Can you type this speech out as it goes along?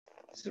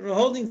So we're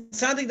holding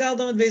Tzadik Dal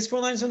Dam base 4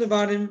 lines from the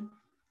bottom.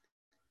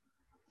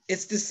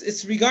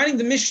 It's regarding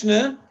the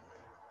Mishnah,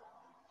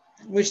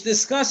 which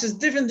discusses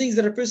different things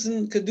that a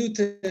person could do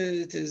to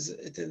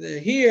their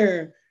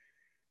hair,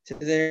 to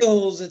their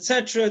nails,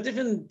 etc.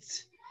 Different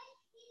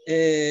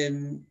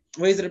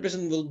ways that a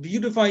person will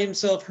beautify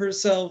himself,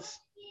 herself,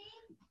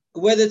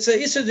 whether it's a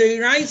Issa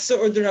Deiraisa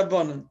or the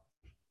Rabbanon.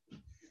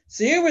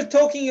 So here we're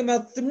talking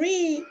about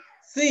 3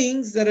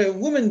 things that a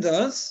woman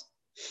does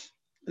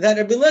that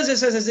Rabbi Eliezer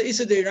says is a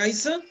Issa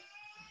Deiraisa,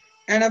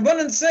 and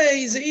Rabbanon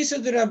say is a Issa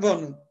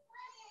Derabbanon.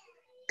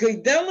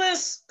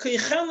 Geideles,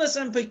 Keicheles,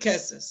 and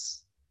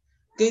Pekeses.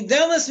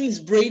 Geideles means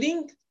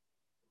braiding.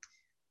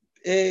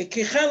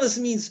 Keicheles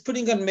means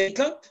putting on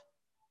makeup.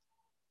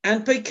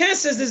 And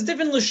Pekeses, there's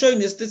different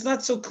Lashonis. It's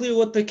not so clear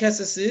what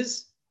Pekeses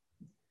is.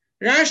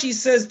 Rashi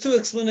says 2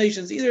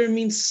 explanations. Either it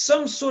means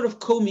some sort of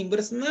combing, but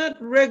it's not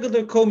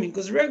regular combing,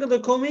 because regular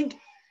combing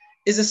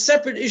is a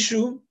separate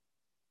issue.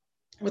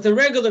 With a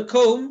regular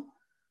comb,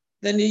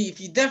 then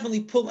if you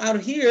definitely pull out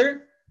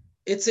here,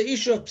 it's an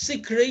issue of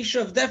psik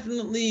ratio of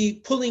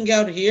definitely pulling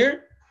out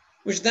here,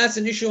 which that's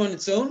an issue on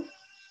its own.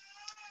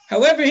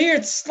 However, here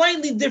it's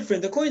slightly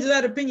different. According to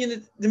that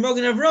opinion, the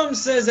Magen Avraham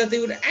says that they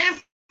would,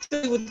 after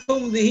they would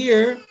comb the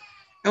hair,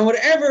 and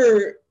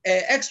whatever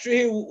extra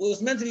hair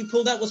was meant to be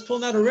pulled out was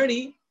pulled out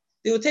already,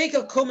 they would take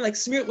a comb, like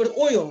smear it with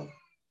oil,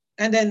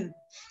 and then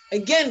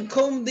again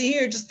comb the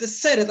hair just to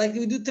set it, like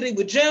we do today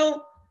with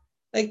gel,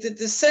 like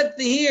to set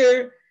the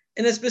hair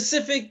in a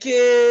specific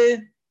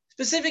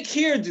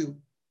hairdo.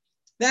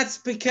 That's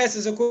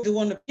Pekeses according to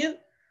one opinion.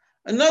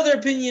 Another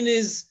opinion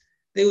is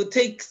they would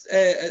take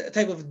a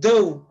type of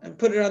dough and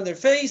put it on their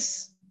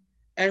face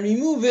and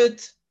remove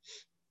it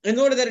in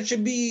order that it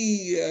should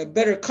be a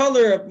better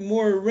color, a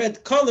more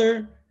red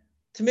color,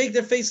 to make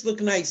their face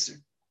look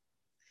nicer.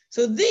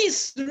 So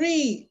these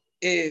 3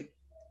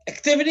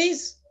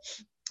 activities,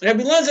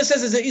 Rabbi Eliezer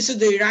says is a Issa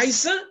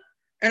Deiraisa,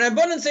 and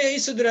Rabbanan say a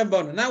Issa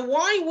Derabbanan. Now,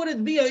 why would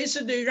it be a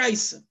Issa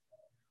Deiraisa?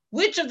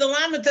 Which of the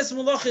Lamed Tes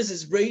Malachos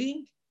is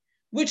braiding?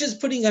 Which is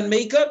putting on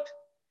makeup?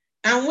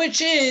 And which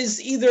is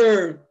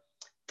either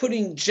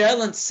putting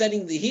gel and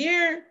setting the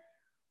hair,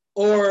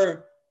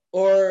 or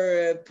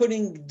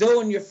putting dough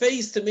on your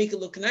face to make it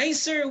look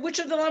nicer? Which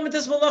of the Lamed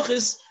Tes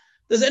Malachos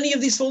does any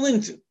of these fall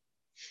into?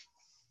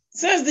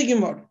 Says the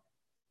Gemara,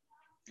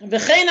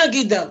 V'cheina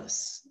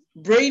gideles,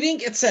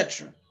 braiding,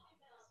 etc.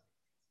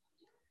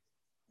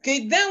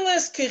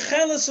 Gideles,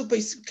 kecheles,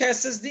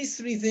 upekeses, these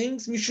 3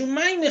 things,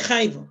 mishumai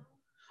mechayvo.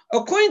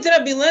 According to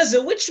Rabbi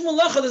Eliezer, which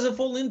malacha does it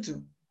fall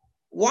into?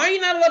 Why are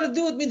you not allowed to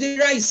do it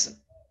midiraisa?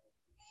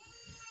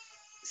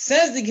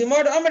 Says the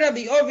Gemara, Amar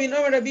Rabbi Ovin,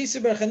 Amar Rabbi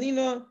Yisur bar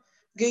Chanina,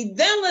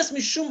 Geideles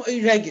mishum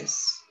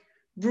oireges.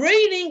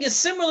 Braiding is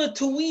similar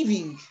to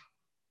weaving.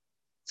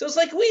 So it's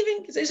like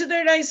weaving. It's Issa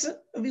Deiraisa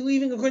of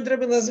weaving according to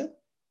Rabbi Eliezer.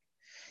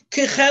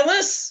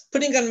 Kecheles,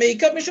 putting on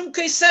makeup, mishum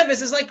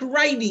keiseves, is like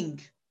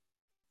writing.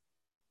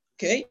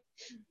 Okay?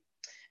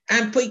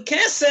 And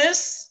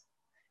Pekeses,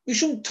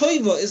 mishum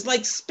toiva, is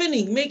like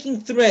spinning,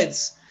 making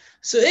threads.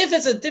 So if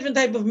it's a different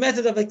type of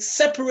method of like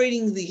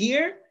separating the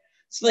hair,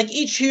 it's like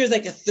each hair is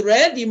like a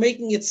thread, you're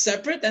making it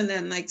separate and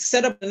then like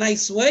set up a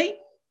nice way.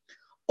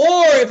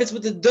 Or if it's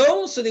with the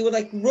dough, so they would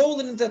like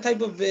roll it into a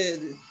type of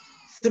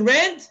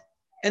thread,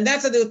 and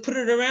that's how they would put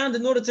it around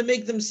in order to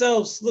make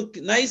themselves look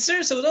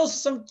nicer. So it's also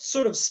some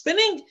sort of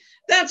spinning.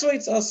 That's why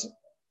it's awesome.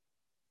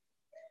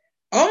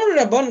 Amr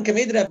Rabban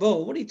Kamed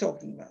Rabbo, what are you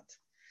talking about?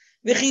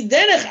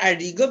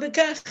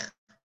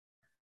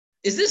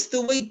 Is this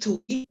the way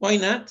to eat? Why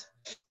not?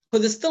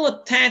 Because it's still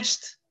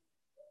attached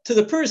to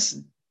the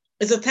person.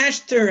 It's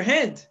attached to her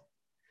head.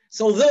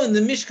 So although in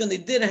the Mishkan they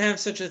did have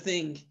such a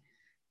thing,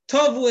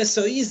 Tovu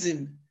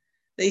esoizim,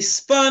 they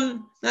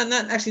spun,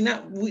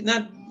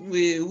 not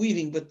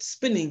weaving, but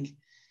spinning.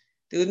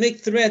 They would make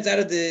threads out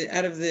of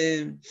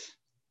the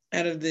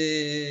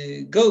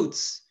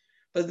goats.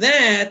 But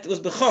that was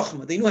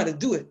b'chokhmah. They knew how to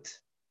do it.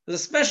 There's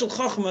a special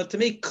chokhmah to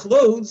make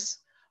clothes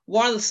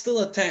while it's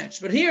still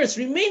attached. But here it's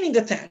remaining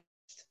attached.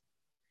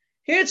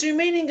 Here it's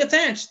remaining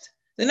attached.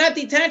 They're not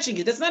detaching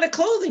it. That's not a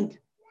clothing.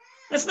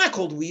 That's not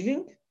called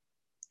weaving.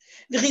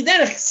 Is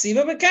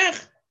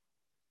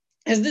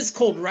this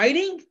called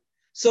writing?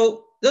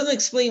 So doesn't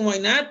explain why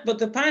not, but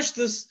the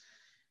pashtus,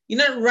 you're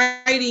not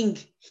writing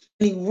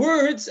any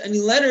words, any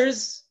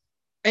letters,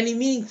 any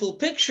meaningful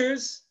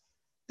pictures.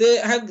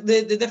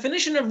 The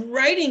definition of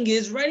writing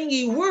is writing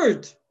a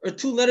word or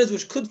 2 letters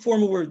which could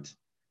form a word.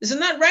 This is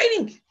not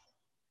writing.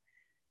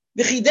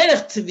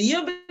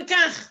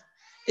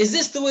 Is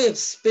this the way of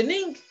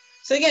spinning?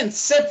 So again,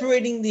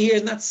 separating the hair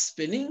is not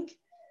spinning.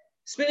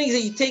 Spinning is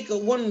that you take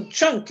one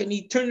chunk and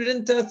you turn it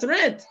into a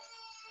thread.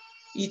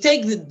 You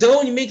take the dough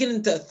and you make it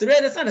into a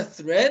thread. That's not a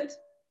thread.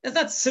 That's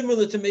not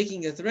similar to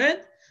making a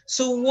thread.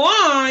 So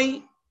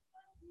why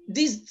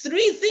these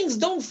 3 things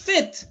don't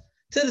fit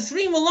to the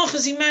 3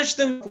 malachas he matched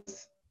them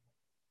with?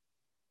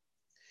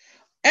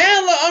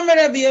 Ela Amar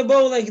Rabbi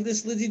Abo, like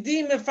this.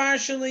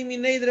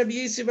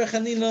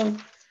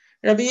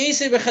 Rabbi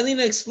Yosef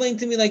Bechanina explained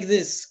to me like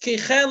this: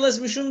 Kecheles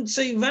mishum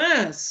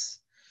tseivas.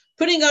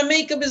 Putting on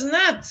makeup is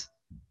not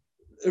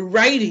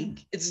writing;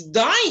 it's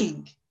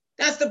dyeing.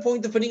 That's the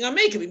point of putting on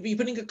makeup. You're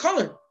putting a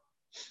color,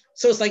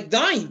 so it's like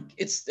dyeing.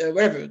 It's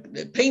whatever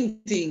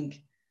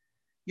painting.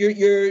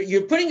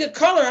 You're putting a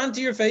color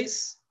onto your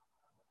face.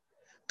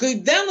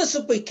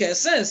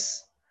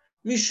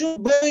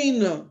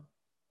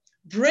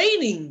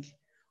 Braiding,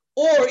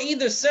 or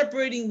either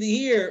separating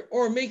the hair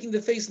or making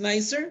the face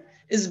nicer,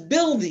 is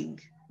building.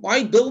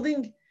 Why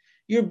building?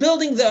 You're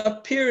building the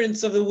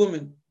appearance of the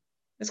woman.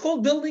 It's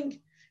called building.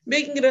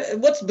 Making it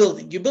what's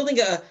building? You're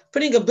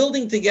putting a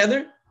building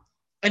together,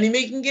 and you're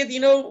making it,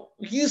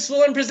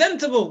 useful and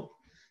presentable.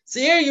 So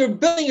here you're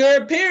building her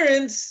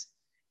appearance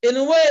in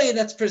a way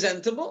that's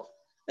presentable.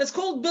 That's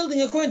called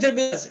building, according to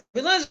Bilazer.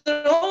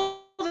 Bilazer holds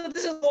that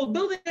this is called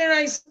building very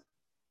nice.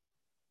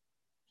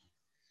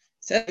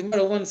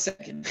 One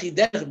second.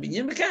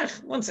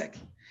 One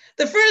second.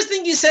 The first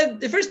thing you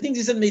said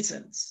made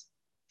sense.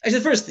 Actually,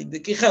 the first thing, the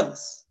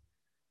kichelas.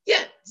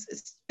 Yeah,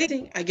 it's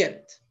braiding. I get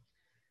it.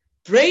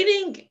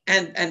 Braiding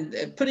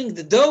and putting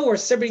the dough or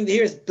separating the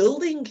hair is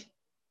building.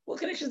 What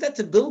connection is that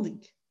to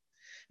building?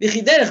 Is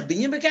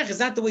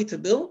that the way to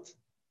build?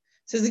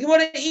 Says the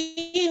Gemara,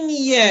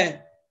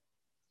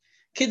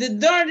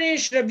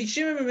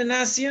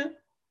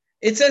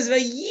 it says,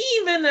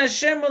 when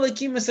Hashem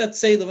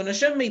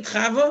made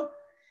Chava,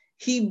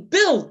 he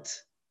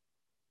built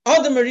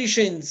Adam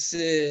Arishan's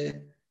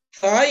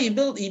thigh. He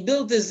built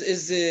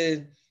his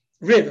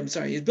rib. I'm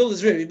sorry, he built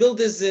his rib. He built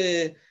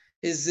the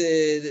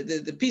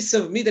piece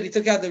of meat that he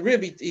took out of the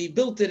rib. He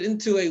built it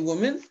into a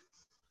woman.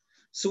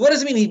 So what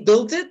does it mean? He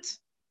built it.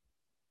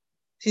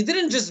 He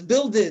didn't just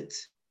build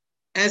it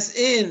as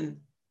in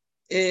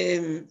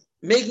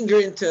making her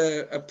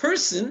into a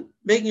person,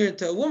 making her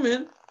into a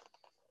woman,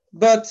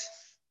 but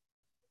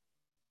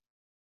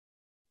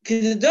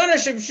he didn't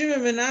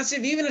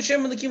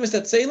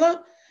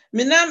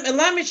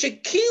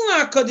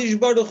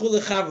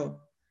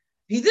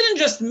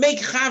just make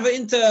Chava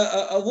into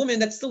a woman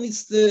that still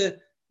needs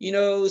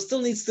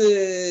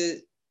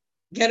to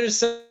get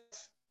herself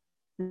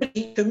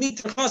ready to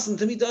meet her chassan,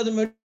 to meet the other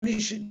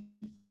Marishan.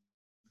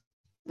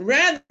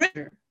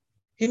 Rather,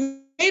 he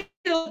made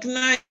her look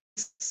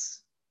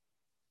nice.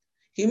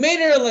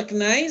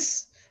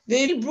 Then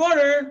he brought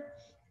her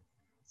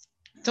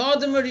to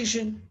Adam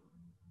Arishan.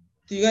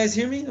 Do you guys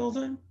hear me the whole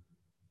time?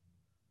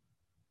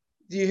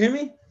 Do you hear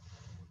me?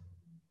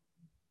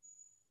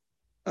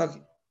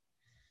 Okay.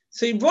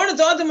 So he brought her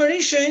to Adam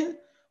Arishan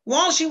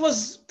while she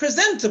was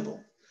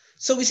presentable.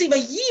 So we see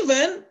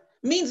Vayiven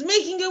means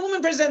making a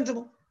woman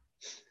presentable.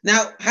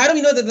 Now, how do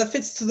we know that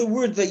fits to the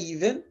word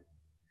Vayiven?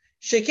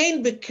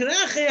 Shekein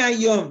bekrache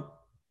hayom.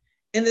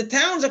 In the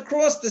towns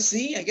across the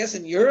sea, I guess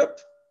in Europe,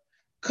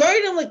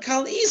 koydem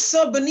lekal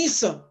isa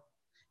benisa.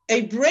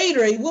 A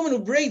braider, a woman who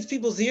braids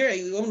people's hair,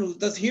 a woman who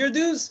does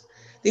hairdos,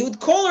 they would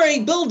call her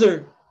a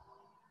builder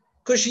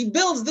because she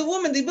builds the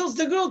woman, they builds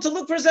the girl to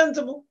look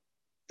presentable.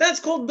 That's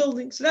called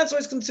building. So that's why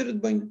it's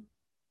considered baina.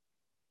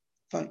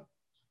 Fine.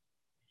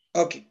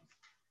 Okay.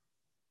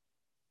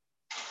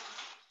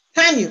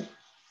 Tanya.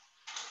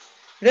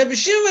 Rabbi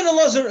Shimon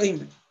Elazar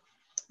Eimer.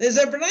 There's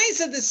a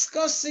Braisa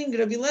discussing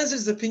Rabbi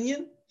Elazar's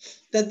opinion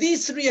that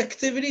these three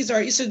activities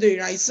are Isur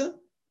Deiraisa.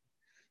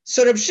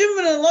 So Rabbi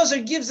Shimon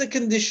Elazar gives a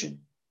condition.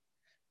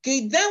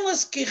 These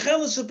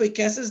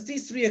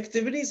three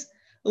activities,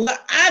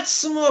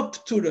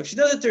 if she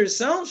does it to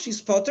herself,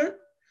 she's potter.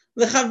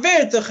 If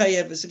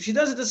she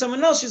does it to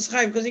someone else, she's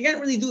chayiv, because you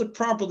can't really do it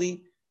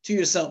properly to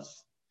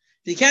yourself.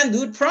 If you can't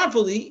do it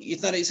properly,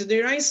 it's not Isur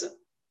Deiraisa.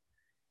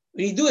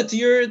 When you do it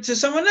to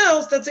someone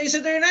else, that's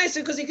Isur Deiraisa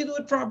because you can do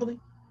it properly.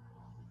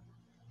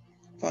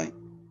 Fine.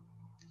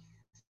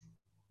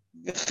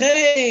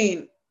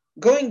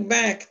 Going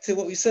back to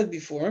what we said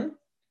before,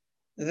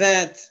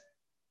 that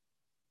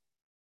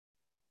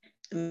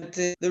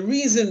the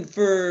reason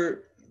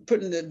for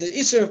putting the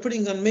issue of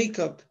putting on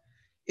makeup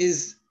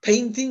is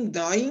painting,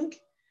 dyeing.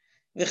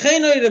 A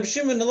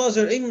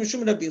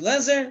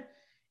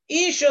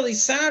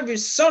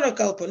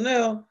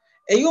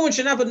woman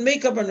should not put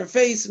makeup on her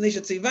face, and they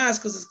should say vas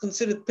because it's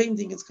considered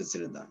painting, it's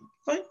considered dyeing.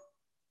 Fine.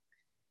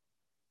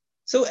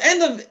 So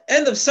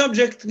end of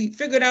subject. We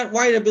figured out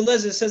why Rabbi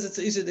Elazar says it's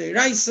a Isur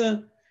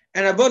Deiraisa,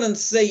 and Rabbanan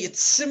say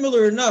it's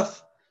similar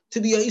enough to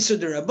be a Isur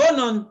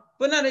Derabanan,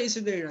 but not a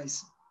Isur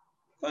Deiraisa.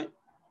 Fine.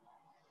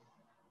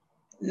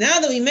 Now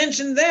that we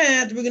mentioned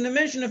that, we're going to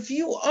mention a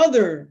few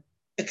other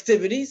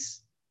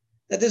activities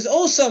that there's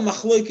also a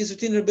machloikis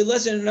between Rabbi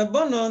Elazar and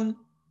Rabbanan,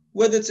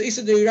 whether it's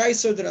Isur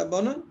Deiraisa or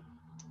Derabanan.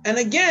 And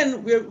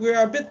again,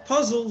 we're a bit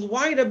puzzled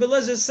why Rabbi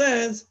Elazar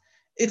says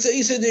it's a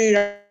Isur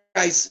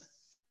Deiraisa.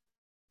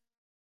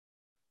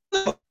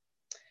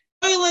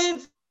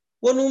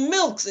 One who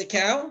milks a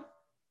cow,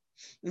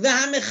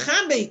 one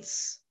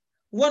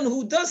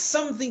who does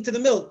something to the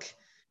milk,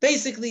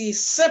 basically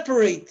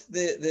separate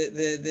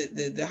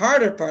the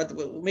harder part,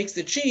 what makes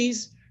the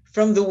cheese,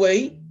 from the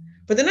whey,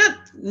 but they're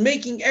not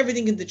making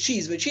everything into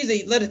cheese. With cheese,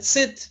 they let it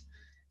sit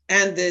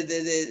and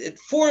it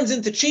forms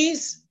into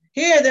cheese.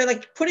 Here they're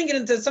like putting it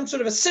into some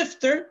sort of a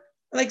sifter,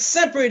 like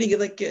separating it,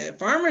 like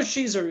farmer's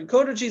cheese or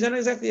ricotta cheese. I don't know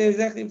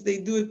exactly if they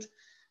do it.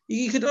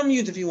 You could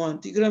unmute if you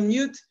want. You could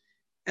unmute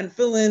and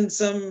fill in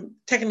some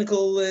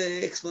technical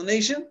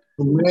explanation.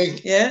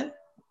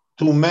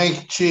 To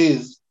make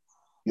cheese,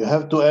 you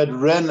have to add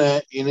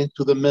renne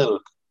into the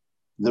milk.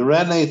 The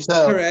renne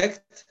itself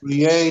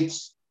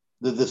creates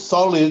the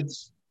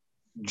solids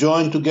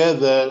join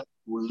together,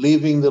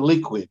 leaving the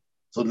liquid.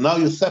 So now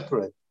you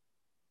separate.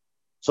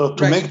 So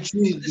to make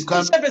cheese, you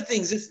can't. Separate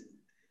things.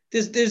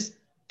 There's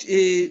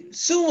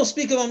soon we'll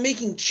speak about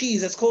making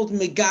cheese. That's called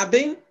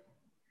megaben,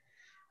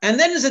 and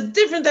then there's a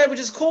different type which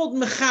is called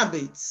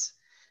mechabitz.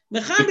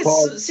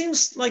 Mechabitz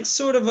seems like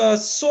sort of a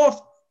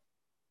soft.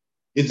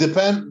 It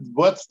depends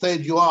what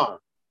stage you are.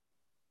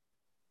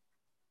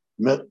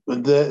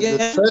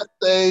 The first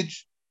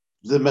stage,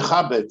 the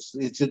mechabitz,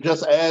 it's you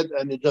just add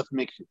and you just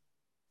mix it.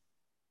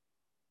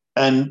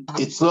 And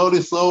it's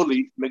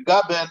slowly.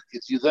 Megaben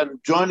is you then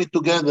join it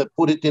together,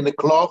 put it in a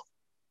cloth,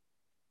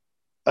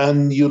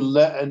 and you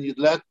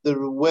let the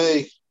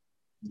whey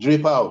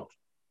drip out.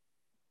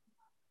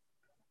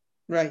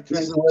 Right. So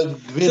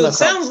it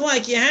sounds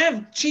like you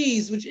have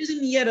cheese, which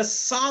isn't yet a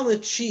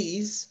solid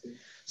cheese.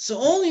 So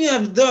all you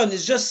have done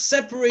is just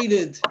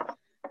separated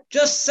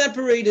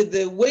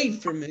the whey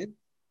from it.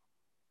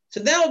 So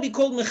that would be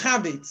called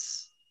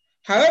mechabitz.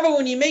 However,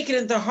 when you make it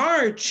into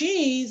hard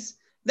cheese,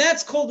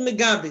 that's called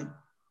megabin.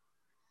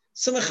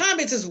 So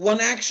mechabitz is one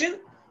action,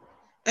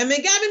 and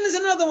megabin is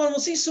another one. We'll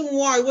see soon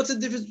why. What's the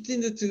difference between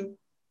the two?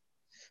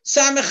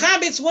 So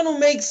mechabitz, one who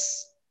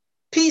makes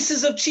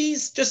pieces of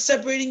cheese, just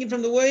separating it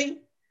from the whey.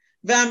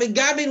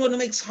 Megabin, one who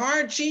makes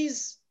hard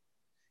cheese.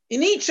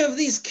 In each of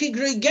these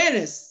kigrei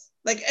geres,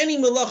 like any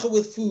malacha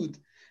with food,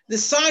 the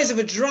size of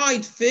a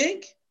dried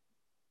fig.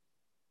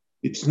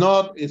 It's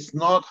not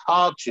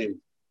hard cheese.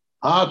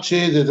 Hard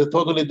cheese is a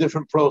totally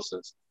different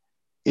process.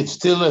 It's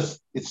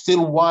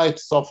still white,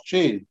 soft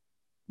cheese,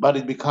 but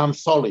it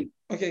becomes solid.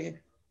 Okay.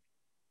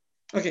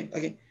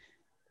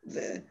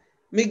 The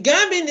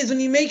megabin is when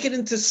you make it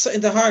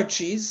into hard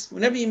cheese.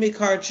 Whenever you make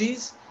hard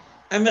cheese,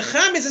 and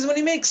mechabitz is when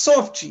you make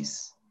soft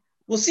cheese.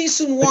 We'll see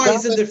soon why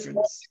is the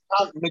difference.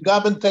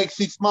 Megabin takes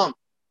 6 months.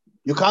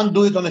 You can't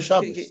do it on a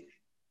Shabbos.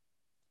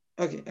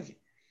 Okay.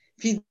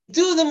 If you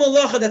do the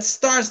malacha that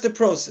starts the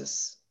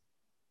process.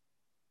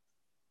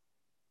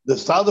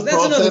 That's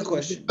another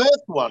question. The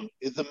first one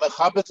is the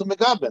mechabitz and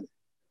megaben.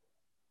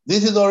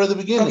 This is already the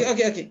beginning.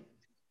 Okay.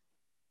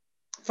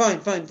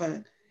 Fine.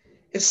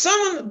 If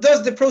someone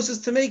does the process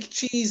to make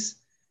cheese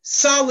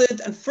solid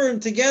and firm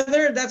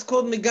together, that's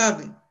called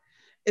megaben.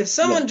 If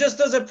someone just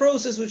does a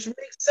process which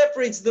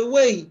separates the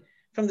whey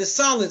from the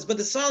solids, but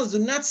the solids do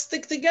not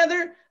stick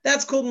together,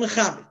 that's called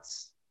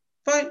mechabitz.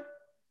 Fine.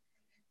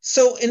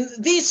 So in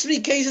these three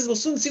cases, we'll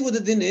soon see what the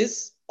din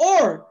is.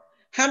 Or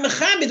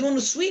ha-mechabit, one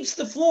who sweeps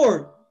the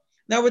floor.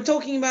 Now we're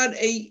talking about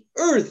a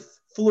earth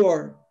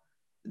floor.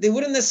 They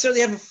wouldn't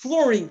necessarily have a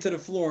flooring to the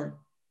floor,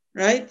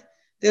 right?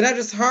 They're not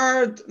just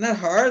not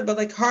hard, but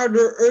like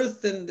harder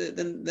earth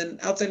than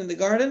outside in the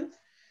garden.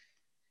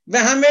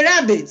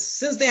 V'hamerabitz,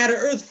 since they had an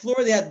earth floor,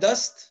 they had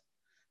dust.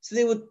 So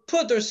they would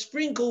put or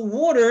sprinkle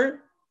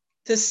water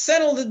to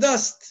settle the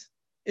dust.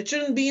 It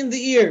shouldn't be in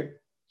the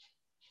ear.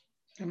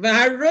 When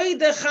it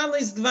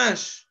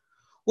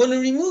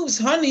removes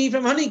honey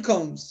from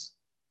honeycombs.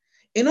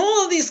 In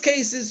all of these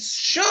cases,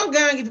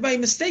 shogag, if by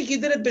mistake you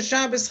did it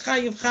b'Shabbos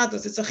chayiv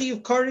chatos, it's a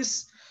chayiv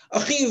koris, a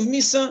chayiv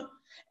misa,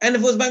 and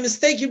if it was by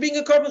mistake you bring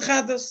a korban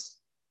chatos.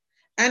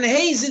 And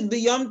hazid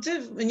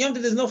b'yomtiv, in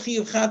yomtiv there's no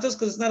chayiv chatos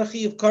because it's not a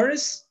chayiv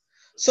koris.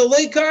 So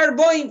leikar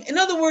boim. In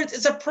other words,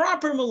 it's a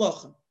proper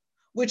malacha,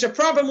 which a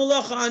proper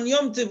malacha on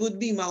yomtiv would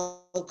be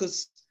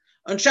malchus,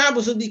 on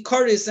Shabbos would be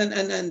koris and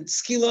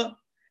skila,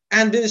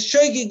 and the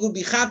shoygig would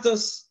be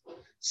chatos.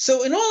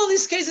 So in all of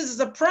these cases,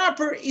 it's a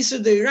proper isur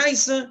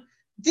deiraisa.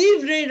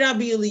 Divrei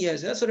Rabbi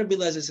Eliezer. That's what Rabbi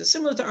Eliezer says,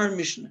 similar to our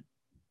Mishnah.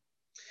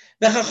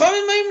 It's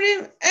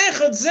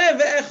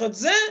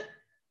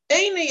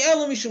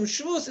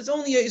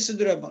only a isur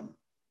d'Rabbanan.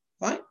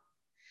 Fine.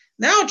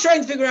 Now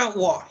trying to figure out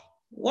why.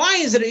 Why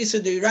is it a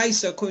isur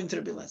d'Oraisa according to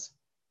Rabbi Eliezer?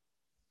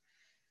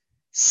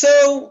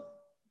 So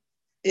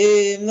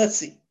let's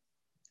see.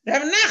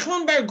 Rav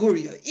Nachman Bar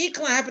Guria,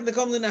 Ikla happened to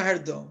come to Nahar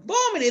Dom.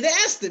 They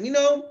asked him,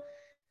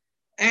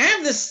 I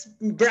have this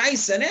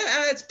brisa, and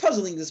it's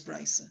puzzling this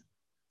brisa.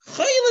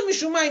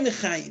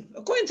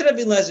 According to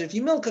Rabbi Eliezer, if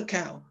you milk a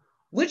cow,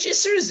 which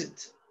isser is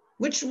it?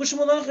 Which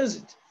malach is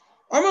it?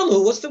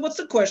 Amalu, what's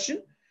the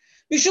question?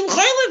 Mishum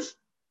chaylev.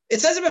 It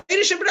says about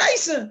Beidish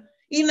brisa,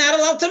 you're not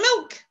allowed to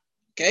milk.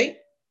 Okay?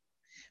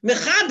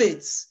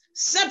 Mechabitz,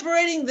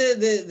 separating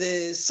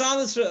the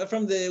solids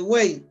from the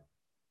whey,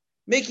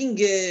 making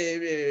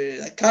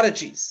like cottage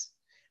cheese.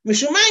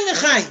 Mishumayim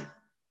mechayiv.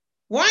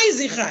 Why is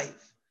he chayiv?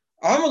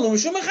 Amalu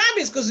mishum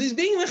mechabitz, because he's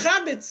being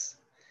mechabitz.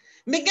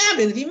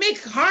 Megabin, if you make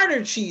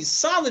harder cheese,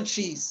 solid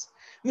cheese,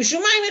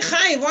 mishumayim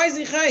mechayiv. Why is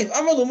he chayiv?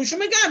 Amalu mishum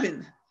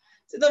megabin.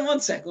 So then one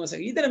second.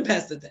 You didn't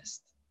pass the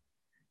test.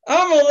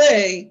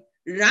 Amalei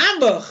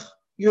Rabach,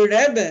 your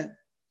Rebbe,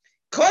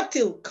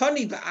 Kotil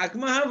Koni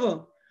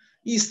Ba'agmahava,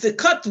 used to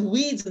cut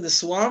weeds in the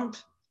swamp.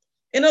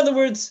 In other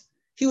words,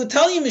 he would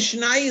tell you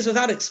Mishnayos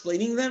without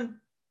explaining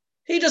them.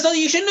 He just told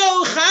you should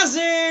know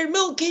Chazer,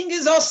 milking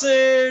is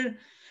Osir,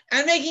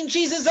 and making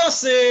cheese is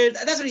Osir.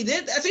 That's what he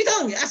did. That's what he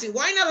told me. I said,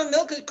 why not on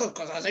milk? Because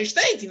Chazer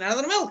state, you're not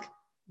on milk.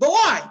 But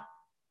why?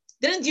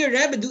 Didn't your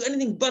Rebbe do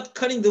anything but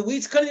cutting the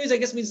weeds? Cutting the weeds, I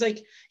guess, means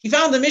like he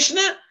found the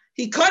Mishnah,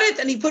 he cut it,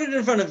 and he put it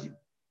in front of you.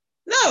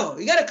 No,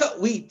 you got to cut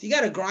wheat. You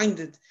got to grind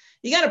it.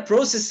 You got to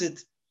process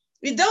it.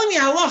 You're telling me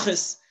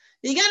halachas.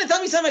 You got to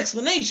tell me some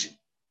explanation.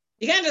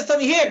 You can't just tell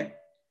me here.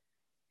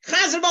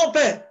 Chazer bal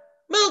peh.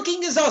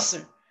 Milking is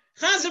osir.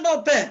 Chazer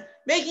bal peh.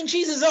 Making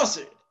cheese is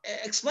osir.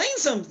 Explain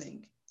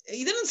something.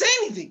 He didn't say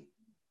anything.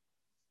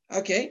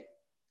 Okay.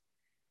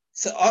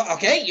 So,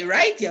 okay, you're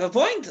right. You have a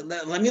point.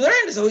 Let me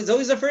learn. It's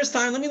always the first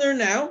time. Let me learn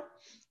now.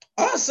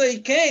 So he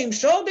came.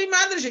 Shol be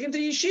madrash. He came to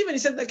the yeshiva and he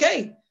said,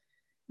 okay,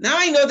 now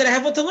I know that I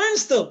have what to learn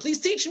still. Please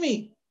teach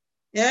me.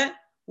 Yeah.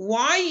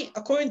 Why,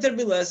 according to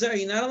Rabbi Lezer, are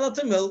you not allowed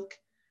to milk?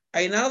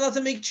 Are you not allowed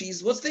to make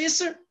cheese? What's the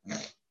issur?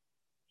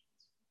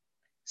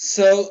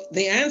 So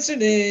they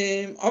answered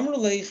him,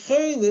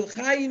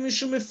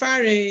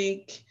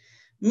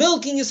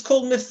 milking is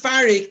called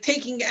mefarik,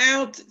 taking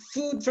out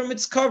food from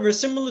its cover,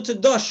 similar to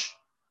dosh,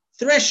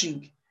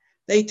 threshing.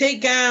 They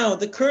take out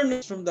the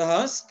kernels from the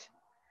husk.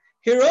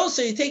 Here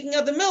also, you're taking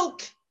out the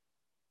milk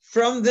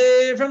from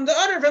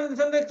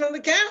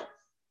the cow.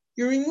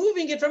 You're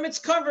removing it from its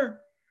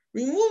cover.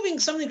 Removing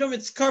something from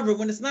its cover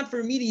when it's not for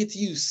immediate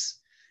use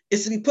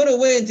is to be put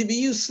away and to be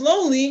used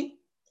slowly.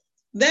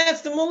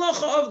 That's the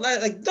malacha of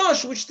like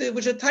dosh, which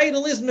the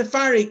title is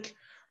mefarik,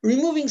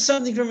 removing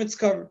something from its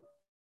cover.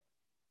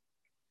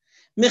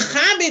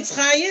 Mechabetz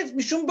chayev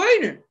mishum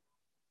boiner.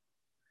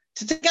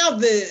 To take out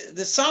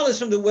the solids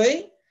from the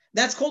whey,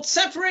 that's called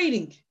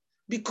separating,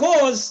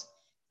 because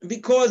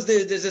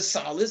there's a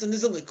solids and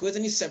there's a liquid,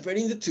 and he's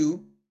separating the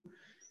two.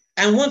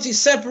 And once he's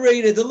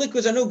separated, the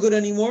liquids are no good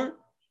anymore.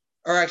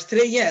 Or actually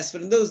today, yes,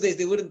 but in those days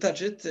they wouldn't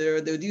touch it,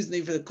 or they would use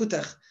it for the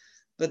kutach.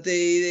 But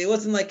it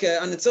wasn't like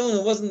on its own.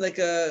 It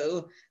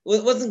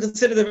wasn't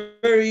considered a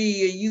very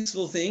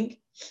useful thing.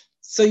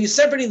 So you're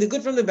separating the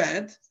good from the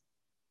bad.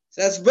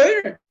 So that's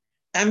better.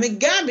 And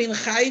megabin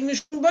chayiv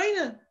mishum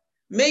baina.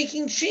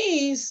 Making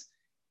cheese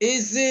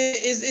is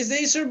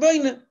eisur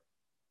baina,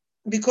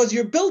 because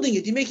you're building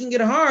it. You're making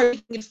it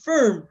hard, making it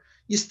firm.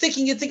 You're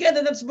sticking it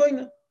together. That's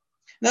baina.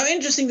 Now,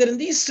 interesting that in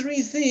these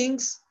three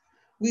things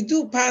we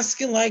do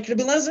paskin like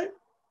Rabbi Lezer.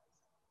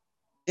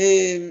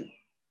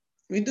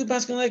 We do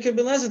paskin like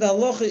Rabbi Lezer. The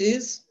halacha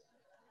is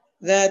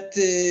that.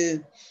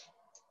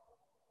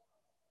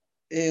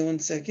 One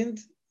second.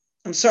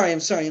 I'm sorry.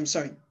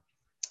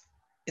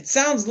 It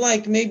sounds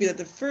like maybe that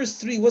the first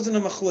three wasn't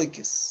a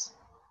machloikis.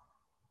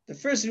 When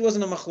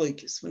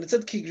it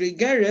said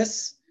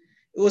kigregeres,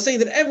 it was saying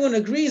that everyone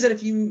agrees that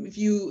if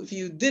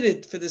you did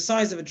it for the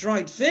size of a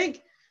dried fig,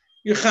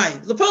 you're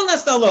chayiv. L'pol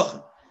that's the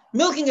halacha.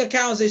 Milking a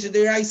cow is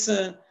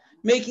deraisa.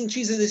 Making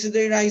cheese is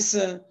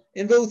deraisa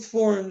in both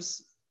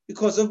forms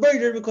because of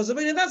burger. That's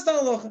the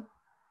halacha.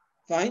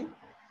 Fine.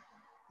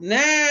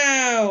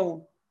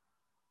 Now,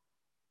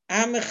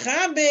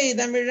 amechabed,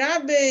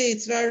 amirabed,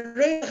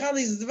 tzvaroi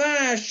chalis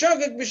dva,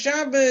 shogeg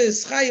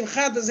b'shabbos, chayiv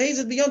chatas,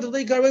 hazet beyond the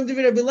lake, arim to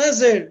Rabbi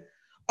Lezer.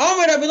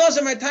 Omer Rabbi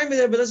Lezer, my time with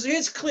Rabbi Lezer. Here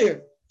it's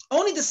clear.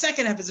 Only the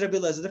second half is Rabbi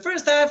Lezer. The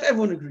first half,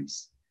 everyone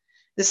agrees.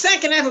 The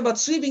second half about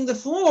sweeping the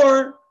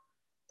floor,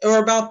 or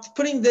about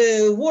putting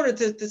the water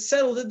to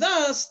settle the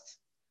dust,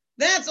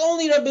 that's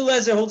only Rabbi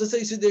Lezer holds the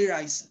Seisud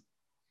Deraisa.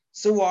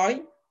 So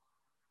why?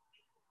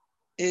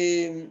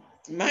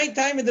 My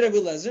time with Rabbi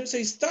Lezer. So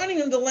he's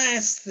starting on the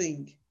last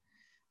thing.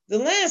 The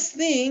last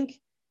thing,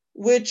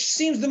 which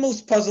seems the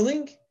most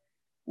puzzling,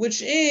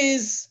 which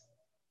is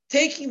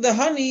taking the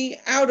honey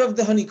out of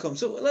the honeycomb.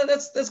 So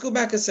let's go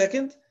back a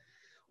second.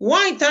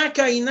 Why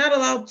taka are you not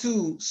allowed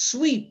to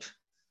sweep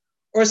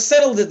or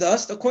settle the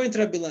dust, according to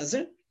Rabbi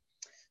Lezer?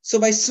 So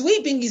by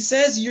sweeping, he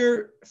says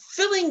you're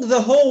filling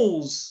the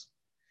holes.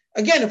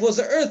 Again, if it was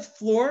an earth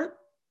floor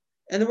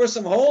and there were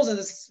some holes and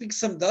there's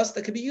some dust,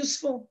 that could be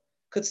useful,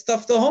 could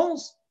stuff the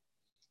holes.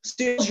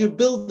 Still, you're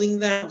building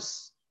the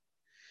house.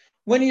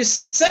 When you're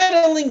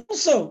settling,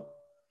 also,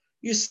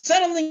 you're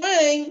settling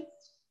away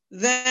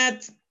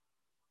that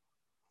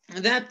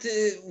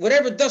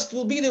whatever dust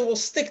will be there will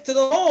stick to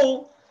the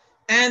hole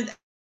and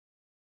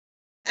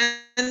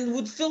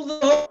would fill the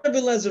hole. Rabbi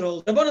Lezer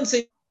hole. Rabbanan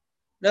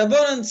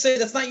say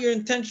that's not your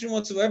intention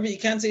whatsoever. You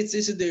can't say it's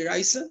Eisur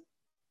Deraisa.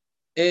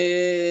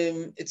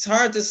 It's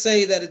hard to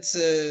say that it's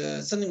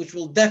something which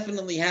will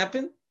definitely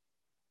happen.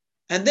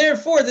 And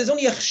therefore, there's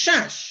only a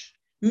chashash.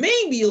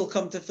 Maybe it'll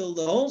come to fill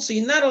the hole. So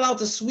you're not allowed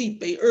to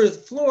sweep a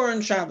earth floor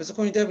on Shabbos.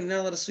 According to everyone, you're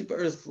not allowed to sweep an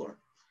earth floor.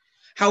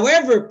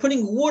 However,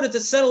 putting water to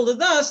settle the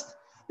dust,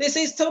 they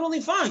say it's totally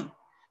fine.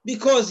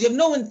 Because you have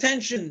no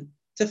intention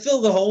to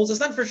fill the holes. It's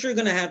not for sure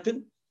going to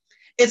happen.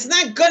 It's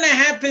not going to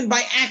happen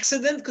by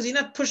accident because you're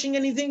not pushing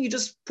anything. You're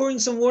just pouring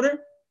some water.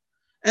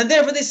 And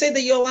therefore, they say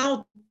that you're allowed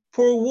to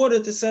pour water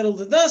to settle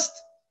the dust.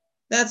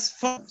 That's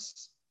fine.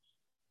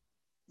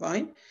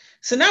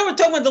 So now we're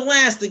talking about the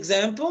last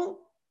example,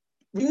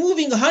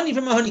 removing honey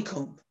from a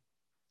honeycomb.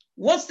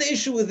 What's the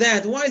issue with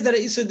that? Why is that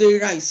an Isur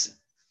D'Oraisa?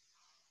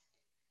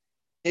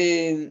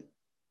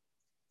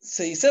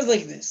 So he says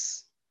like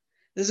this.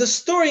 There's a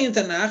story in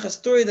Tanakh, a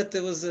story that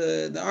there was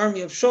the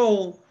army of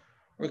Shaul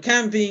were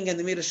camping and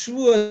they made a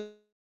shvuah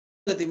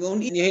that they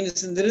won't eat.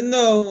 Yohanan didn't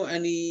know,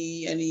 and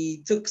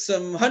he took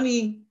some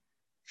honey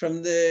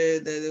from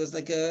there was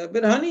like a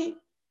bit of honey,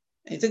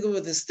 and he took it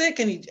with a stick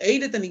and he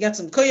ate it and he got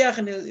some koyach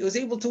and he was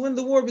able to win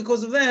the war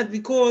because of that,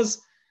 because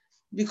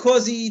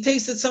he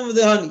tasted some of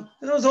the honey.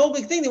 And it was a whole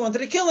big thing. They wanted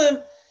to kill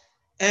him,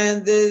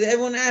 and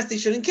everyone asked they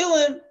shouldn't kill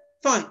him.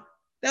 Fine.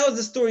 That was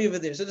the story over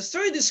there. So the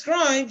story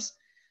describes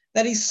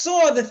that he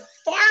saw the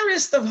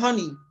forest of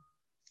honey.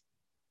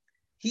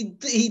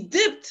 He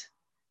dipped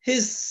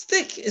his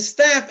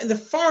staff in the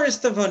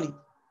forest of honey.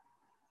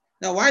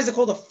 Now, why is it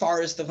called a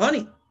forest of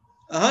honey?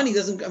 A honey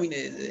doesn't,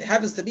 it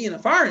happens to be in a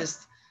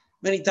forest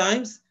many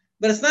times,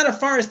 but it's not a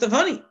forest of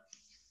honey.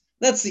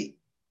 Let's see.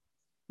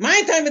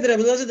 My time with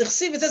Rabbi Elazar, it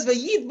says,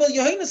 Vayidbal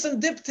Yohanan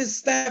dipped his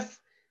staff.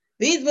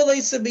 Vayidbal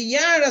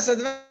Yisabiyar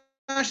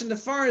Asadvash in the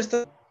forest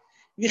of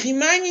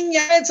Vichimanin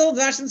Yaretzel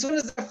Dvash, and so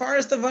is the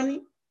forest of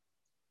honey.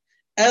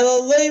 Just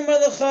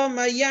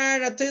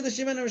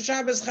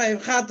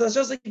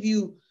like if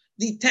you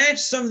detach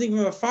something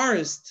from a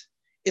forest,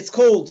 it's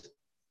called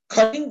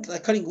cutting,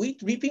 like cutting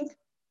wheat, reaping,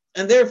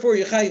 and therefore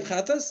you chayiv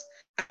chatas.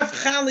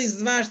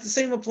 The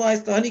same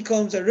applies to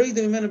honeycombs. If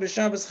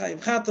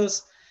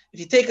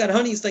you take out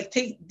honey, it's like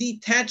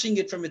detaching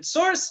it from its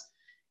source.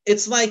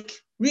 It's like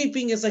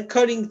reaping, it's like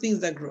cutting things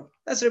that grow.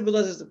 That's Rabbi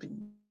Elazar's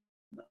opinion.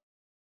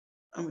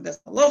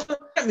 That's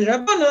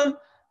halacha.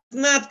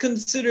 Not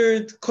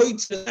considered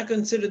koitz, not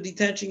considered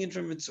detaching it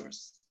from its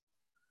source.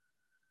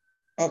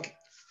 Okay.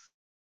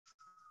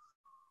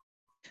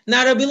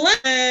 Now Rabbi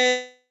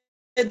Elazar,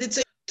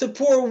 it's to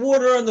pour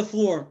water on the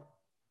floor.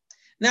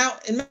 Now,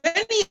 in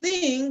many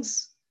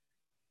things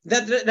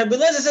that Rabbi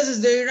Elazar says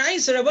is the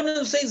Iraisa,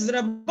 Rabbanan says the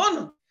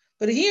Rabbanan.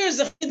 But here's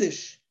the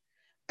Chiddush.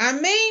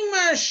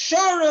 Ameimar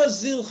shara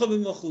zilcha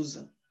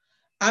b'mechuza.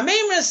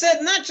 Ameimar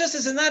said not just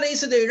as a not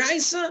Isa the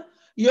Iraisa,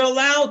 you're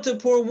allowed to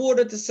pour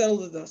water to settle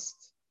the dust.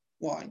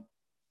 Why?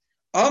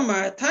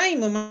 Why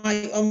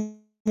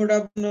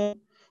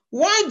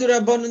do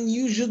Rabbanan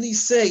usually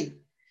say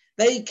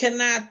that you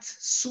cannot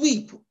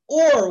sweep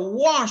or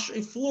wash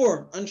a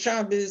floor on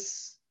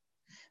Shabbos?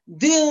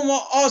 Maybe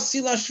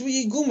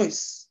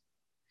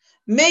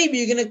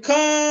you're going to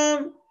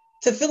come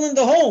to fill in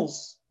the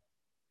holes.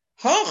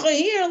 There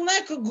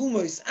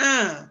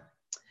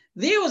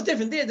was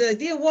different. The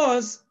idea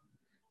was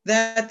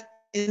that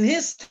in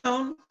his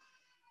town,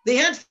 they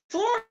had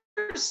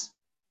floors.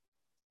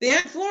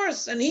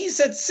 And he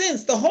said,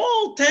 since the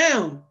whole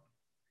town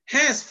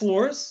has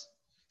floors,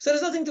 so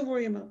there's nothing to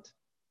worry about.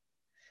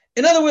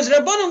 In other words,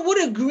 Rabbanan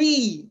would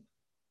agree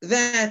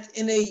that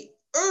in a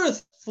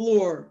earth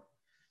floor,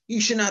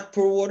 you should not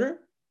pour water.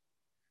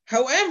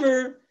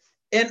 However,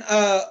 in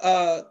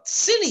a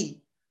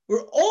city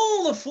where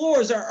all the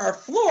floors are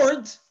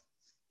floored,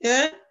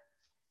 then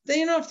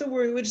you don't have to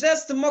worry, which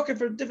that's the market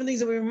for different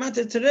things that we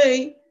matter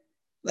today,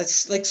 like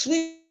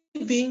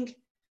sweeping,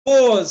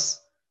 because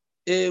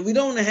we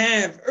don't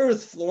have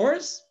earth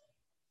floors.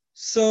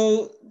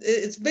 So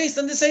it's based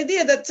on this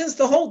idea that since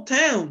the whole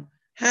town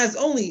has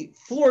only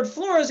floored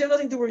floors, you have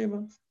nothing to worry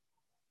about.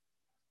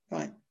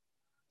 Fine.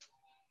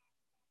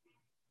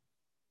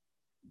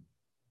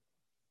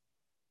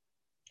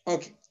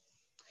 Okay.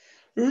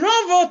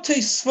 Rava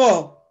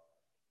Teisva.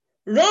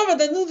 Rava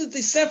that knew that they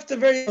Tosefta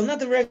very well, not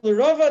the regular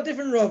Rava, a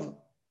different Rava.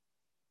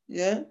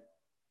 Yeah.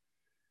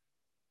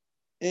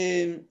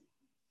 Ashkechel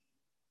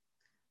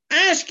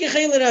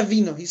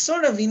Ravino. He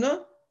saw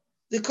Ravino.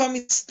 The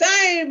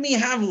Komistar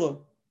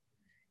Mihavlo.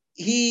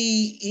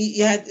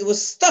 It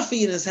was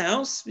stuffy in his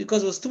house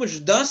because it was too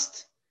much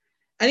dust,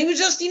 and he was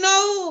just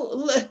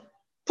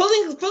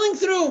pulling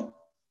through.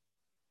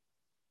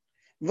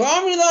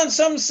 V'amrilan,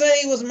 some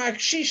say it was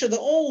Makshisha, the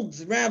old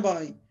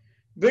rabbi.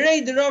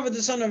 Berei the Rava,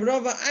 the son of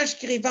Rava,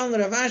 Ashkiri found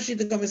Rav Ashi,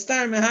 the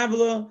Komistar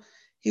Mehavlo.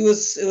 It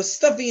was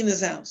stuffy in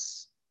his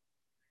house.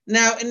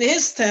 Now in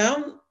his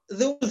town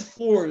there was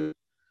floors,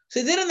 so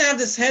he didn't have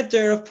this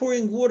heter of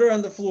pouring water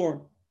on the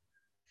floor.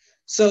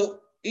 So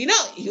he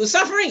was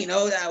suffering.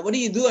 What do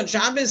you do on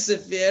Shabbos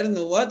if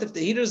if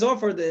the heater's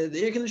off or the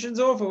air conditioner's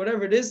off or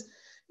whatever it is?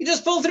 You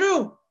just pull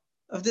through.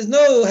 If there's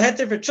no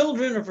heter for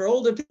children or for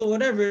older people,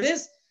 whatever it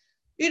is,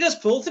 you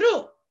just pull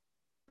through,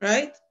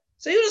 right?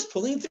 So you're just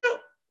pulling through.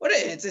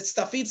 It's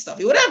stuffy,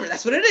 whatever.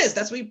 That's what it is.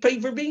 That's what you pay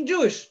for being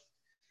Jewish.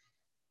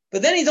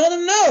 But then he told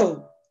him,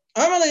 no.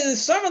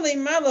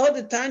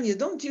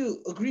 Don't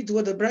you agree to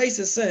what the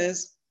Brisa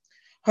says?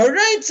 One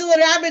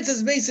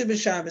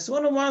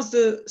who wants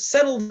to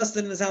settle dust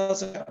in his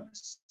house on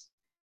Shabbos.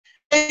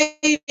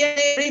 He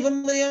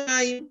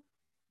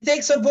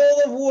takes a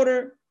bowl of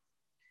water,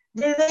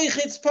 and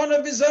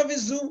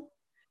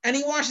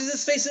he washes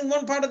his face in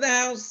one part of the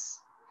house,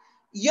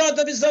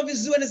 and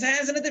his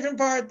hands in a different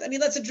part, and he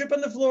lets it drip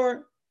on the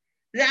floor.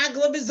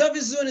 Ragla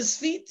b'zavizu on his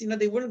feet.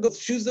 They wouldn't go with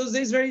shoes those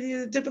days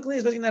very typically,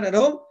 especially not at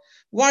home.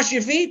 Wash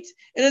your feet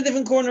in a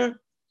different corner.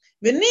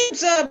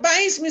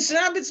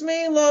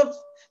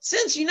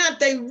 Since you're not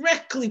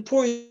directly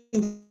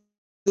pouring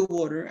the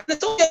water, and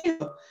it's okay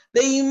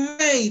that you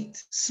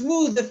might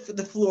smooth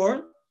the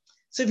floor.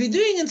 So if you're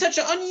doing it in such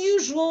an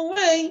unusual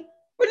way,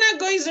 we're not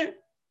geyser.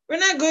 We're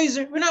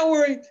not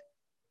worried.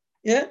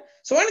 Yeah?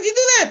 So why don't you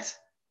do that?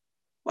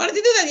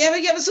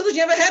 You have a solution,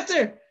 you have a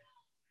heter.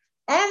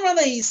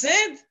 Amrale, he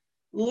said,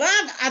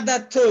 Lav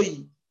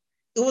adatoi.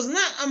 It was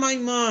not on my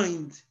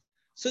mind.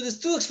 So there's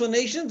two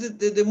explanations.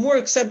 The more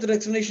accepted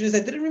explanation is I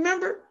didn't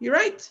remember. You're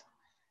right.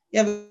 You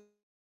have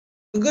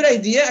a good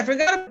idea. I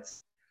forgot about it.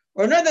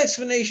 Or another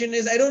explanation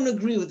is I don't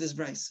agree with this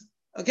brisa.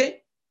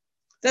 Okay?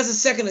 That's the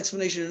second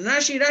explanation. And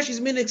Rashi's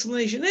main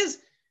explanation is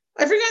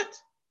I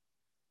forgot.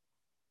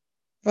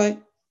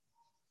 Fine.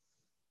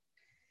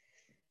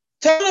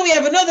 Totally, we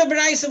have another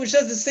brisa which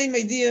does the same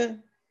idea.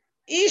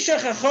 Isha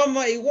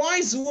chachama, a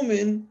wise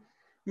woman,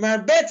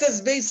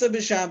 marbetas beisa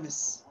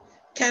b'Shabbos,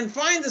 can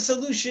find the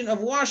solution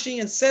of washing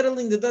and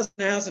settling the dust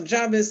in her house on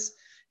Shabbos.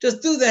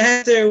 Just do the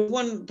heter with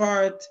one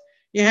part,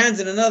 your hands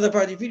in another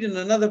part, your feet in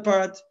another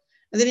part,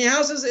 and then your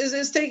house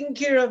is taken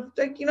care of.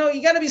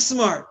 You got to be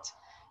smart.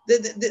 The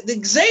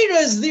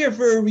gzeira is there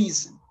for a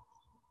reason.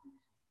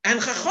 And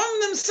Chacham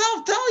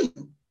themselves tell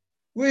you,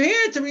 we're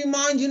here to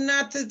remind you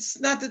not to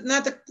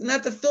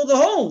fill the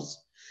holes.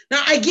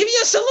 Now, I give you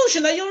a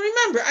solution that you'll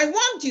remember. I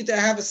want you to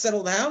have a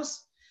settled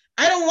house.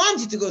 I don't want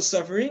you to go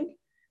suffering.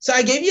 So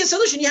I gave you a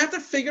solution. You have to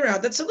figure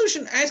out that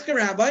solution. Ask a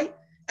rabbi,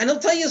 and he'll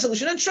tell you a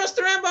solution, and trust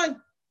the rabbi.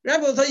 The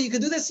rabbi will tell you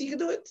can do this, you can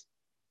do it.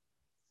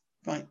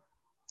 Fine.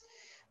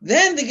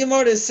 Then the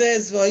Gemara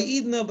says,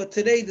 but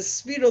today the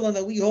spiral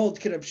that we hold,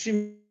 that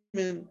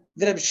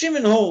Reb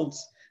Shimon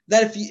holds,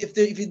 that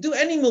if you do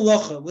any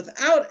melacha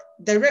without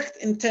direct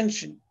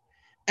intention,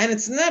 and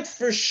it's not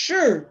for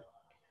sure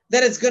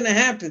that it's going to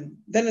happen,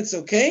 then it's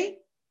okay.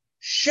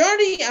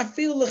 Shari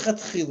afil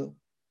lechatchila,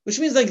 which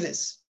means like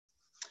this.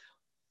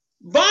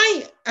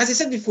 As I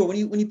said before,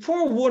 when you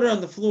pour water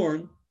on the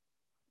floor,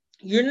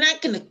 you're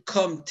not going to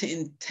come to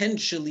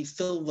intentionally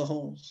fill the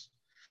holes.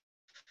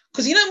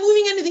 Because you're not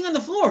moving anything on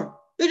the floor.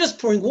 You're just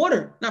pouring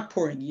water. Not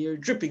pouring, you're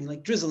dripping,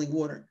 like drizzling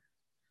water.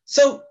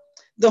 So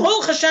the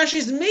whole chashash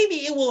is maybe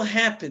it will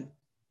happen.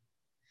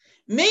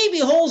 Maybe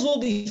holes will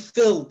be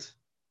filled.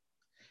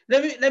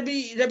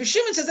 Rabbi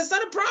Shimon says that's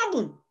not a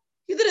problem.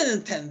 He didn't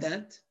intend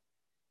that.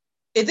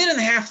 It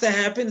didn't have to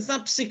happen. It's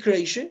not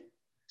psikration.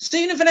 So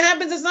even if it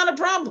happens, it's not a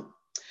problem.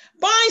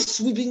 By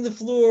sweeping the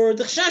floor,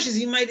 the chashash is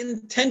you might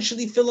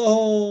intentionally fill a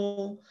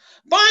hole.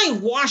 By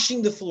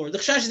washing the floor, the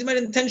chashash is you might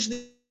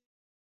intentionally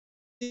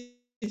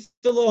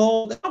fill a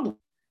hole on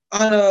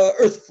an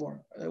earth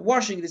floor.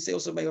 Washing it is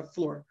also by a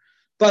floor.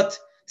 But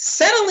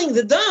settling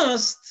the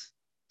dust,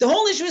 the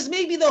whole issue is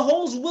maybe the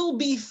holes will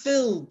be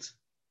filled.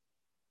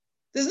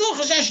 There's no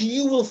chashash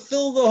you will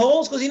fill the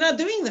holes because you're not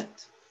doing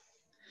that.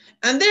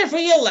 And therefore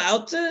you're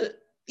allowed to,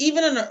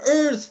 even on an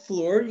earth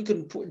floor, you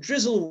can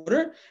drizzle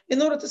water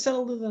in order to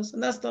settle the dust.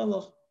 And that's the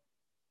halacha.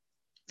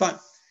 Fine.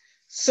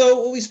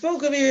 So what we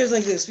spoke of here is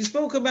like this. We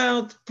spoke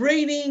about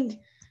braiding,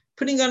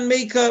 putting on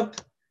makeup,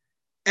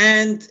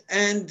 and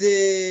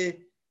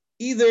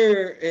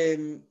either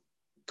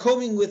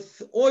combing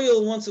with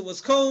oil once it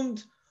was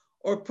combed,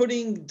 or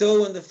putting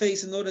dough on the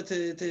face in order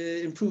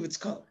to improve its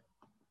color.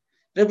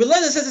 Rabbi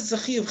Lezer says it's a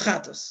chiyuv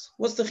chatos.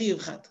 What's the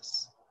chiyuv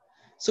chatos?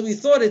 So we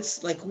thought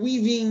it's like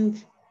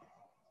weaving,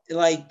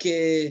 like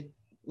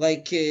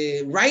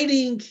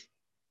writing.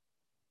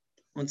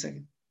 One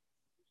second.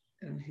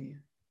 I don't hear you.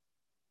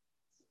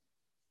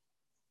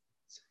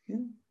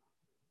 Second.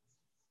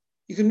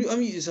 You can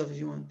unmute yourself if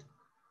you want.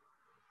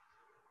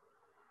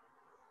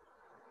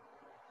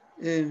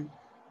 The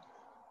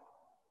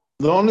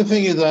only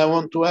thing is I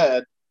want to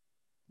add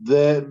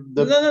let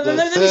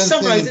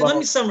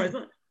me summarize.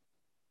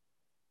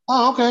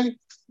 Oh, okay.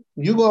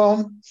 You go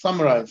on.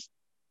 Summarize.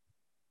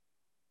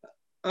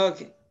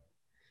 Okay.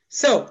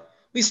 So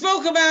we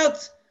spoke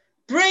about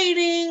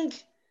braiding,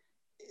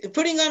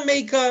 putting on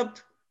makeup,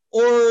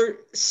 or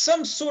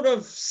some sort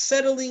of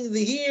settling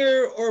the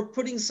hair, or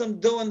putting some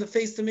dough on the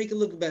face to make it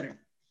look better.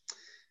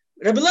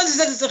 Rabbi Lezer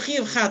says it's a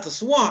chiyuv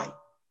chatos. Why?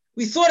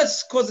 We thought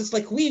it's because it's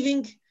like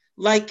weaving,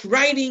 like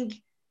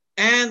writing,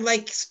 and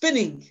like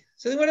spinning.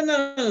 So they went,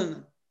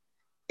 no.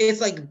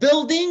 It's like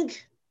building.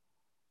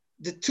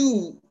 The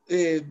two,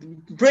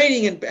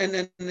 braiding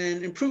and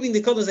improving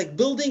the colors, like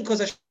building, because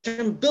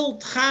Hashem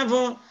built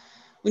Chava.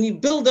 When you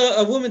build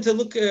a woman to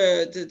look,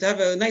 to have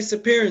a nice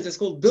appearance, it's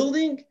called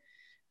building.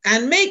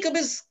 And makeup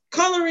is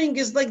coloring,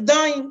 is like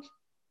dyeing.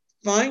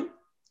 Fine.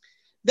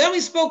 Then we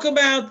spoke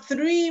about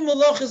 3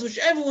 malachas, which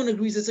everyone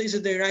agrees it's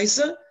Isur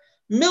D'Oraisa.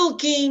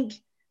 Milking,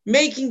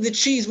 making the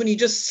cheese when you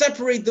just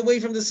separate the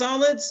whey from the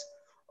solids,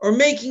 or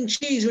making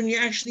cheese when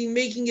you're actually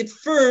making it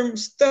firm,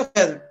 stuck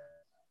together.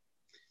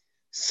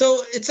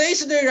 So it's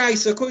Isur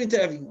D'Oraisa according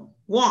to everyone.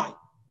 Why?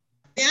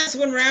 They asked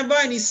one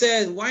rabbi and he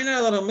said, why not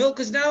a lot of milk?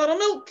 Because not a lot of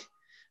milk.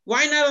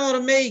 Why not allowed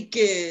to make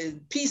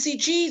PC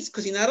cheese?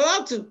 Because you're not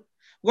allowed to.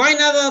 Why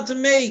not allowed to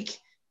make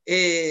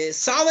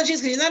solid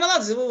cheese? Because you're not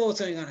allowed to. What's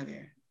going on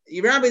here?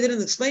 Your rabbi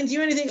didn't explain to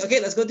you anything? Okay,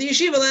 let's go to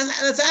yeshiva.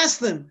 Let's ask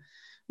them.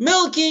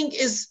 Milking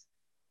is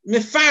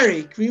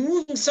mefarik,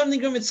 removing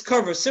something from its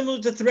cover,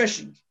 similar to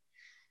threshing.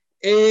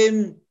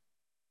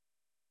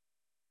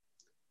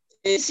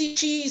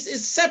 Cheese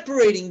is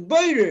separating,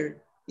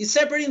 boider. You're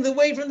separating the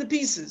whey from the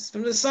pieces,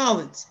 from the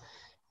solids.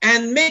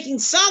 And making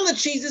solid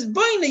cheese is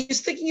boina, you're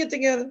sticking it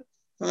together.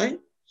 Fine.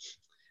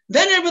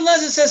 Then Rebbe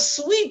Lezer says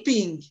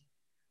sweeping,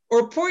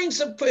 or putting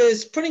some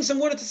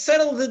water to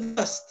settle the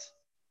dust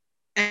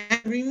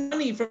and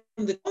removing from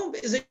the comb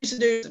is a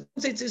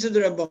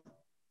Yisrael.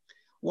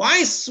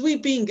 Why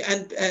sweeping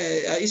and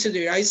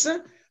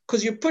Yisrael?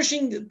 Because you're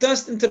pushing the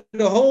dust into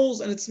the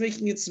holes and it's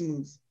making it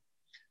smooth.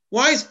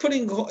 Why is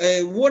putting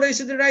water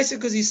Yisrael?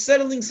 Because you're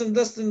settling some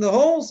dust in the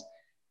holes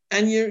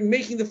and you're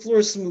making the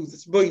floor smooth.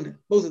 It's boina,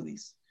 both of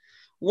these.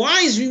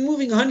 Why is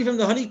removing honey from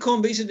the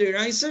honeycomb Beisad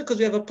D'Oraisa? Because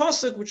we have a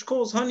pasuk which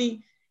calls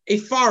honey a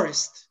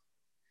forest.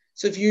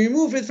 So if you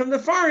remove it from the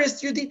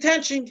forest, you're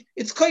detaching.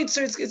 It's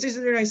koitzer, it's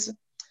Beisad D'Oraisa.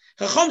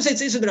 Chacham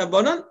says it's Beisad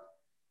D'Rabbanan.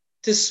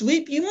 To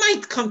sweep, you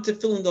might come to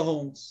fill in the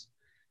holes.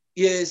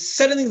 You're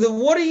settling the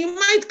water, you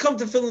might come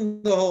to fill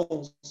in the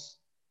holes.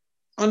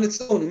 On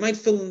its own, you might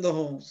fill in the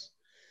holes.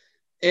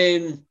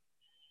 And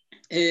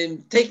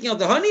taking out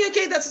the honey,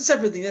 okay, that's a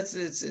separate thing.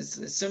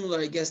 It's similar,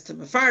 I guess, to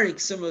mefarik,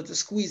 similar to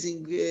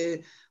squeezing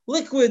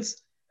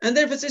liquids, and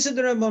therefore it's Isha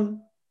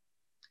D'Rabbanan.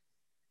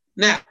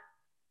 Now,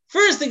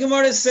 first the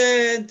Gemara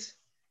said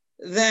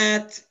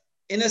that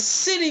in a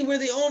city where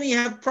they only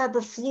have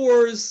proper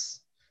floors,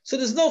 so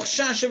there's no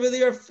chashav where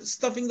they are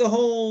stuffing the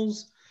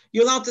holes,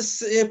 you're allowed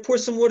to pour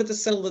some water to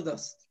settle the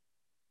dust.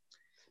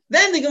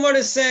 Then the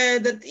Gemara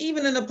said that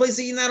even in a place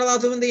that you're not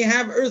allowed to, when they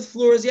have earth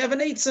floors, you have an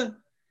eitzah.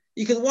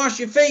 You can wash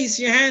your face,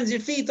 your hands, your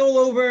feet all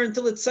over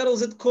until it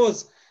settles it.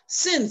 Cause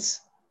since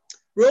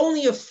we're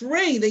only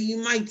afraid that you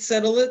might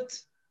settle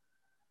it,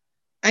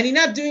 and you're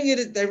not doing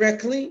it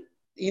directly,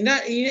 you're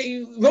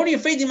only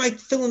afraid you might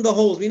fill in the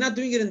holes. You're not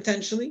doing it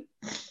intentionally.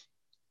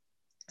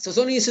 So it's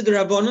only Yisud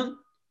Rabbanan.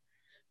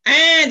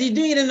 And you're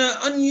doing it in an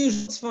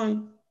unusual, it's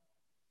fine.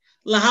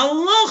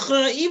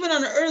 Lahalacha, even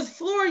on an earth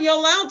floor, you're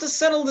allowed to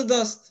settle the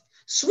dust.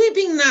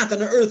 Sweeping not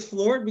on an earth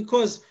floor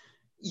because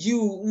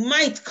you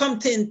might come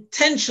to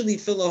intentionally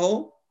fill a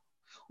hole.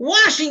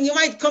 Washing, you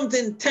might come to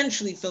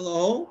intentionally fill a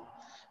hole.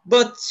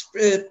 But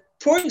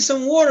pouring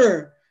some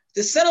water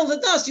to settle the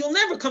dust, you'll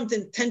never come to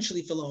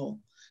intentionally fill a hole.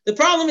 The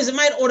problem is it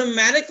might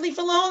automatically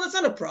fill a hole. That's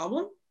not a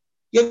problem.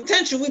 You have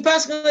intention. We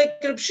pass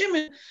like Reb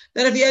Shimon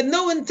that if you had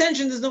no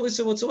intention, there's no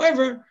issue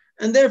whatsoever,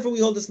 and therefore we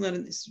hold it's not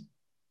an issue.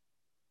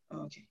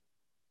 Okay.